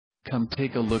Come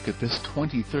take a look at this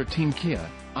 2013 Kia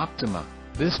Optima.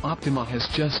 This Optima has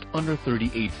just under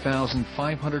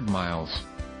 38,500 miles.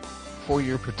 For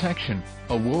your protection,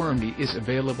 a warranty is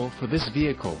available for this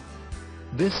vehicle.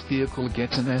 This vehicle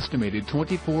gets an estimated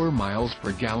 24 miles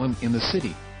per gallon in the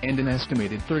city, and an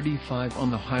estimated 35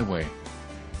 on the highway.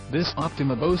 This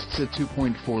Optima boasts a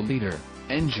 2.4-liter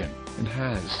engine, and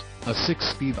has a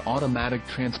 6-speed automatic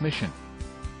transmission.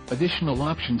 Additional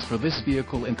options for this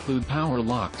vehicle include power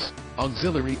locks,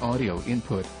 auxiliary audio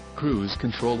input, cruise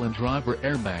control and driver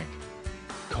airbag.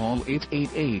 Call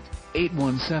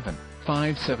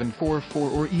 888-817-5744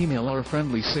 or email our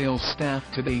friendly sales staff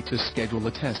today to schedule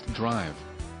a test drive.